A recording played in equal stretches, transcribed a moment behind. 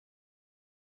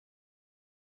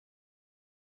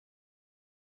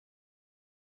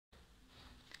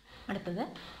അടുത്തത്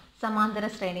സമാന്തര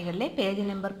ശ്രേണികളിലെ page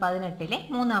number 18-ലെ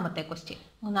മൂന്നാമത്തെ ക്വസ്റ്റ്യൻ.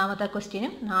 മൂന്നാമത്തെ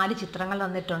ക്വസ്റ്റ്യനും 4 ചിത്രങ്ങൾ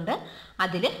തന്നിട്ടുണ്ട്.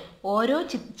 അതിൽ ഓരോ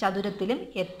ചതുരത്തിലും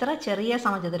എത്ര ചെറിയ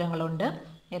സമചതുരങ്ങളുണ്ട്,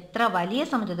 എത്ര വലിയ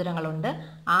സമചതുരങ്ങളുണ്ട്,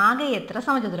 ആകെ എത്ര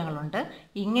സമചതുരങ്ങളുണ്ട്,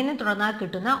 ഇങ്ങനെ തുടർന്നാൽ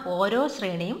കിട്ടുന്ന ഓരോ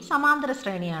ശ്രേണിയും സമാന്തര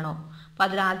ശ്രേണിയാണോ? അപ്പോൾ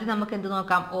അതിലാദ്യം നമുക്ക് എന്ത്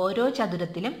നോക്കാം? ഓരോ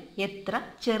ചതുരത്തിലും എത്ര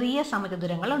ചെറിയ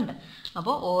സമചതുരങ്ങളുണ്ട്.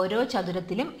 അപ്പോൾ ഓരോ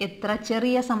ചതുരത്തിലും എത്ര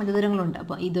ചെറിയ സമചതുരങ്ങളുണ്ട്.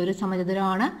 അപ്പോൾ ഇതൊരു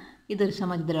സമചതുരമാണ്, ഇതൊരു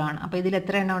സമചതുരമാണ്. അപ്പോൾ ഇതിൽ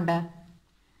എത്ര എണ്ണം ഉണ്ട്?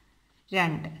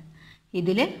 2.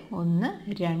 ഇതിൽ 1,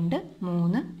 2,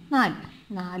 3, 4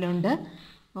 4ഉണ്ട്.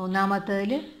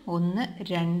 മൂന്നാമത്തേതിൽ 1,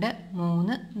 2,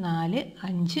 3, 4,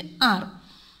 5, 6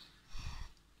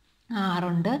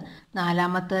 6ഉണ്ട്.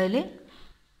 നാലാമത്തേതിൽ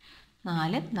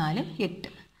 4 4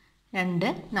 8 2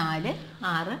 4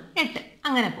 6 8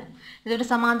 അങ്ങനെ പോകും. ഇതൊരു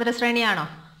സമാന്തര ശ്രേണിയാണോ?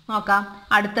 നോക്കാം.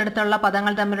 അടുത്തടുത്തുള്ള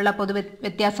പദങ്ങൾ തമ്മിലുള്ള പൊതു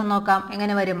വ്യത്യാസം നോക്കാം.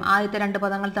 എങ്ങനെ വരും? ആദ്യത്തെ 2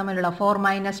 പദങ്ങൾ തമ്മിലുള്ള 4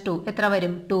 - 2 എത്ര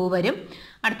വരും? 2 വരും.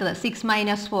 അടുത്തത് 6 -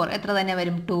 4 എത്ര തന്നെ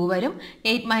വരും? 2 വരും.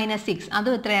 8 - 6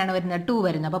 അതും എത്രയാണ് വരുന്നത്? 2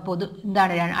 വരുന്നത്. അപ്പോൾ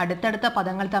എന്താണ്? അടുത്തടുത്ത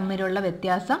പദങ്ങൾ തമ്മിലുള്ള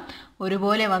വ്യത്യാസം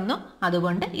ഒരുപോലെ വന്നു.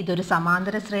 അതുകൊണ്ട് ഇതൊരു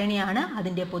സമാന്തര ശ്രേണിയാണ്.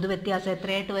 അതിൻ്റെ പൊതു വ്യത്യാസം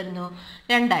എത്രയായിട്ട് വരുന്നു?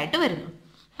 2 ആയിട്ട് വരുന്നു.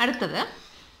 അടുത്തത്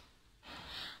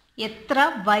എത്ര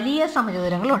വലിയ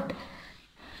സമചതുരങ്ങളുണ്ട്.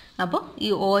 അപ്പോൾ ഈ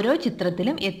ഓരോ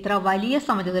ചിത്രത്തിലും എത്ര വലിയ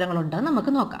സമചതുരങ്ങളുണ്ടെന്ന്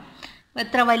നമുക്ക് നോക്കാം.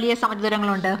 എത്ര വലിയ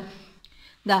സമചതുരങ്ങളുണ്ട്?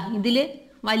 ഇതിൽ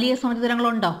വലിയ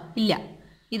സമചതുരങ്ങളുണ്ടോ? ഇല്ല.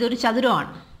 ഇതൊരു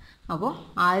ചതുരമാണ്. അപ്പോൾ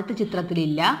ആദ്യത്തെ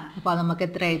ചിത്രത്തിലില്ല. അപ്പോൾ നമുക്ക്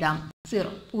എത്ര എഴുതാം?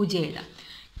 0 എഴുതാം.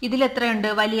 ഇതിലെത്രയുണ്ട്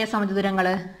വലിയ സമചതുരങ്ങൾ?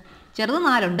 ചെറുത്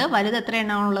 4 ഉണ്ട്. വലുത് എത്ര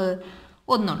എണ്ണമാണുള്ളത്?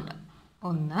 1 ഉണ്ട്.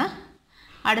 1.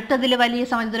 അടുത്തതിൽ വലിയ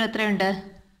സമചതുരം എത്രയുണ്ട്?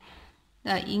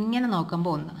 ഇങ്ങനെ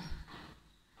നോക്കുമ്പോൾ 1.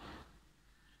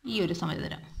 ഈ ഒരു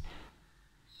സമചതുരം.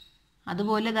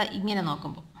 അതുപോലെ ഇങ്ങനെ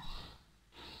നോക്കുമ്പോൾ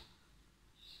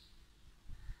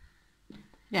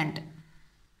 2.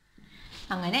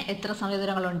 അങ്ങനെ എത്ര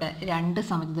സമചതുരങ്ങളുണ്ട്? 2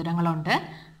 സമചതുരങ്ങളുണ്ട്.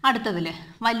 അടുത്തതിൽ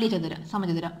വലിയ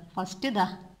സമചതുരം ഫസ്റ്റ്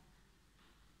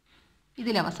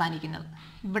ഇതിൽ അവസാനിക്കുന്നത്,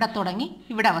 ഇവിടെ തുടങ്ങി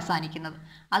ഇവിടെ അവസാനിക്കുന്നത്,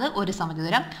 അത് ഒരു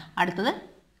സമചതുരം. അടുത്തത്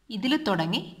ഇതിൽ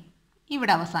തുടങ്ങി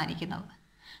ഇവിടെ അവസാനിക്കുന്നത്,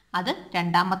 അത്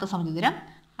രണ്ടാമത്തെ സമചതുരം.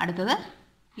 അടുത്തത്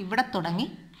ഇവിടെ തുടങ്ങി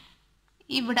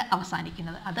ഇവിടെ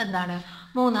അവസാനിക്കുന്നത്, അതെന്താണ്?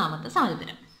 മൂന്നാമത്തെ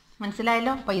സമചതുരം.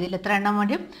 മനസ്സിലായല്ലോ? അപ്പോൾ ഇതിൽ എത്ര എണ്ണം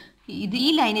വേണ്ടിയും? ഈ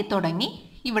ലൈനിൽ തുടങ്ങി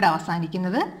ഇവിടെ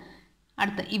അവസാനിക്കുന്നത്,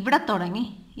 അടുത്ത ഇവിടെ തുടങ്ങി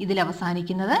ഇതിൽ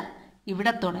അവസാനിക്കുന്നത്,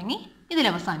 ഇവിടെ തുടങ്ങി ഇതിൽ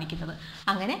അവസാനിക്കുന്നത്.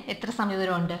 അങ്ങനെ എത്ര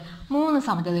സമചതുരമുണ്ട്? 3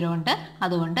 സമചതുരമുണ്ട്.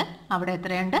 അതുകൊണ്ട് അവിടെ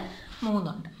എത്രയുണ്ട്? 3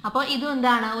 ഉണ്ട്. അപ്പോൾ ഇതും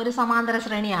എന്താണ്? ഒരു സമാന്തര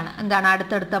ശ്രേണിയാണ്. എന്താണ്?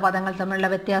 അടുത്തടുത്ത പദങ്ങൾ തമ്മിലുള്ള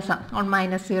വ്യത്യാസം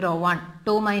 1 - 0 1,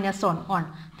 2 - 1 1,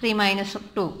 3 -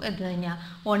 2 എന്ന് കഴിഞ്ഞാൽ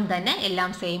 1 തന്നെ, എല്ലാം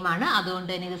സെയിം ആണ്.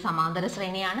 അതുകൊണ്ട് തന്നെ ഇത് സമാന്തര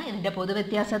ശ്രേണിയാണ്. ഇതിൻ്റെ പൊതു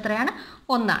വ്യത്യാസം എത്രയാണ്?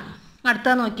 1 ആണ്.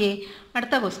 അടുത്ത നോക്കിയേ,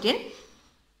 അടുത്ത ക്വസ്റ്റ്യൻ.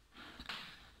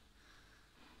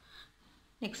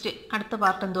 നെക്സ്റ്റ് അടുത്ത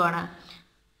പാർട്ട് എന്തുവാണ്?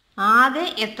 ആകെ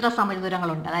എത്ര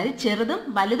സമചതുരങ്ങളുണ്ട്, അതായത് ചെറുതും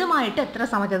വലുതുമായിട്ട് എത്ര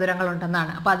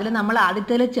സമചതുരങ്ങളുണ്ടെന്നാണ്. അപ്പോൾ അതിൽ നമ്മൾ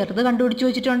ആദ്യത്തേൽ ചെറുത് കണ്ടുപിടിച്ച്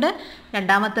വെച്ചിട്ടുണ്ട്,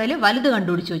 രണ്ടാമത്തേൽ വലുത്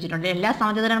കണ്ടുപിടിച്ച് വെച്ചിട്ടുണ്ട്. എല്ലാ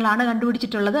സമചതുരങ്ങളാണ്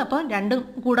കണ്ടുപിടിച്ചിട്ടുള്ളത്. അപ്പോൾ രണ്ടും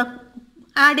കൂടെ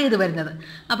ആഡ് ചെയ്ത് വരുന്നത്.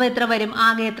 അപ്പോൾ എത്ര വരും?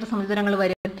 ആകെ എത്ര സമചതുരങ്ങൾ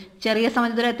വരും? ചെറിയ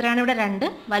സമചതുരം എത്രയാണ്? ഇവിടെ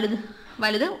 2.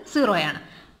 വലുത് 0 ആണ്.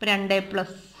 അപ്പോൾ 2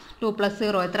 + 2 +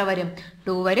 0 എത്ര വരും?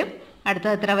 2 വരും.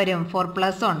 അടുത്തത് എത്ര വരും? 4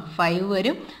 + 1 5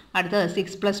 വരും. അടുത്തത്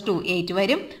 6 + 2 8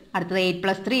 വരും. അടുത്തത് 8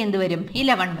 + 3 എന്ത് വരും?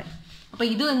 11 വരും. അപ്പോൾ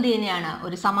ഇതും എന്ത് തന്നെയാണ്?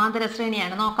 ഒരു സമാന്തര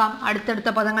ശ്രേണിയാണ്. നോക്കാം. അടുത്തടുത്ത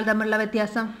പദങ്ങൾ തമ്മിലുള്ള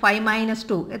വ്യത്യാസം 5 -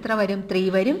 2 എത്ര വരും? 3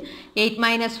 വരും. 8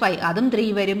 - 5 അതും 3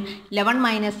 വരും.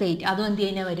 11 - 8 അതും എന്ത്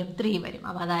തന്നെ വരും? 3 വരും.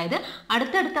 അപ്പോൾ അതായത്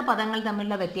അടുത്തടുത്ത പദങ്ങൾ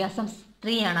തമ്മിലുള്ള വ്യത്യാസം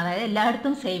 3 ആണ്. അതായത്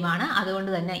എല്ലായിടത്തും സെയിം ആണ്.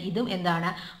 അതുകൊണ്ട് തന്നെ ഇതും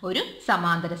എന്താണ്? ഒരു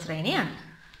സമാന്തര ശ്രേണിയാണ്.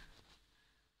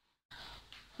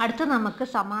 അടുത്ത നമുക്ക്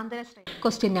സമാന്തര ശ്രേണി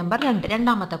ക്വസ്റ്റ്യൻ നമ്പർ 2,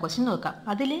 രണ്ടാമത്തെ ക്വസ്റ്റ്യൻ നോക്കാം.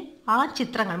 അതിൽ ആ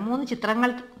ചിത്രങ്ങൾ 3 ചിത്രങ്ങൾ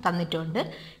തന്നിട്ടുണ്ട്.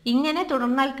 ഇങ്ങനെ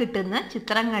തുടർന്നാൽ കിട്ടുന്ന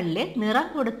ചിത്രങ്ങളിൽ നിറം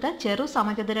കൊടുത്ത ചെറു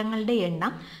സമചതുരങ്ങളുടെ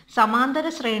എണ്ണം സമാന്തര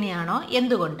ശ്രേണിയാണോ?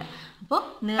 എന്തുകൊണ്ട്? അപ്പോൾ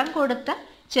നിറം കൊടുത്ത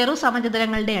ചെറു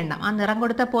സമചതുരങ്ങളുടെ എണ്ണം, ആ നിറം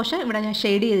കൊടുത്ത പോർഷൻ ഇവിടെ ഞാൻ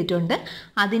ഷെയ്ഡ് ചെയ്തിട്ടുണ്ട്,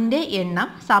 അതിൻ്റെ എണ്ണം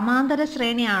സമാന്തര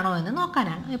ശ്രേണിയാണോ എന്ന്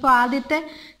നോക്കാനാണ്. ഇപ്പോൾ ആദ്യത്തെ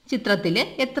ചിത്രത്തിൽ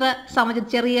എത്ര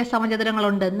ചെറിയ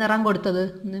സമചതുരങ്ങളുണ്ട് നിറം കൊടുത്തത്?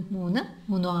 3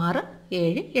 3 6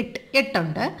 7 8 8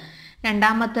 ഉണ്ട്.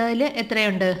 രണ്ടാമത്തേതിൽ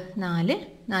എത്രയുണ്ട്? 4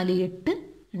 4 8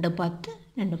 2 10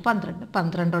 2 12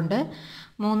 12 ഉണ്ട്.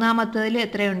 മൂന്നാമത്തേതിൽ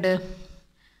എത്രയുണ്ട്?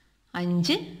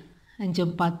 5 5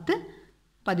 10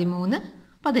 13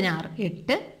 16,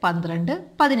 8, 12,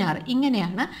 16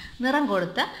 ഇങ്ങനെയാണ് നിറം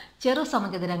കൊടുത്ത ചെറു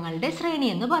സമചതുരങ്ങളുടെ ശ്രേണി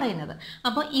എന്ന് പറയുന്നത്.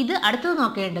 അപ്പോൾ ഇത് അടുത്തത്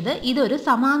നോക്കേണ്ടത് ഇതൊരു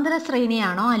സമാന്തര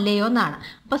ശ്രേണിയാണോ അല്ലയോ എന്നാണ്.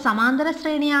 അപ്പോൾ സമാന്തര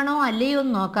ശ്രേണിയാണോ അല്ലയോ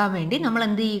എന്ന് നോക്കാൻ വേണ്ടി നമ്മൾ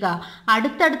എന്ത് ചെയ്യുക,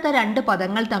 അടുത്തടുത്ത രണ്ട്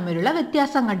പദങ്ങൾ തമ്മിലുള്ള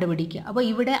വ്യത്യാസം കണ്ടുപിടിക്കുക. അപ്പോൾ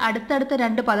ഇവിടെ അടുത്തടുത്ത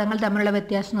രണ്ട് പദങ്ങൾ തമ്മിലുള്ള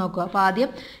വ്യത്യാസം നോക്കുക. അപ്പോൾ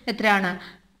ആദ്യം എത്രയാണ്,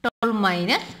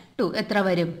 12 - 2 എത്ര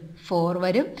വരും, 4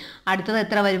 വരും. അടുത്തത്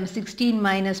എത്ര വരും, 16 -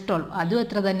 12 അതും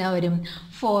എത്ര തന്നെ വരും,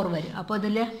 4 വരും. അപ്പോൾ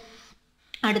ഇതിൽ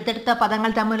അടുത്തടുത്ത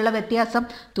പദങ്ങൾ തമ്മിലുള്ള വ്യത്യാസം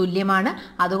തുല്യമാണ്.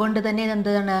 അതുകൊണ്ട് തന്നെ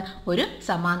ഇതെന്താണ്, ഒരു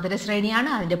സമാന്തര ശ്രേണിയാണ്.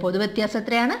 അതിൻ്റെ പൊതുവ്യത്യാസം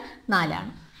എത്രയാണ്, 4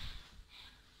 ആണ്.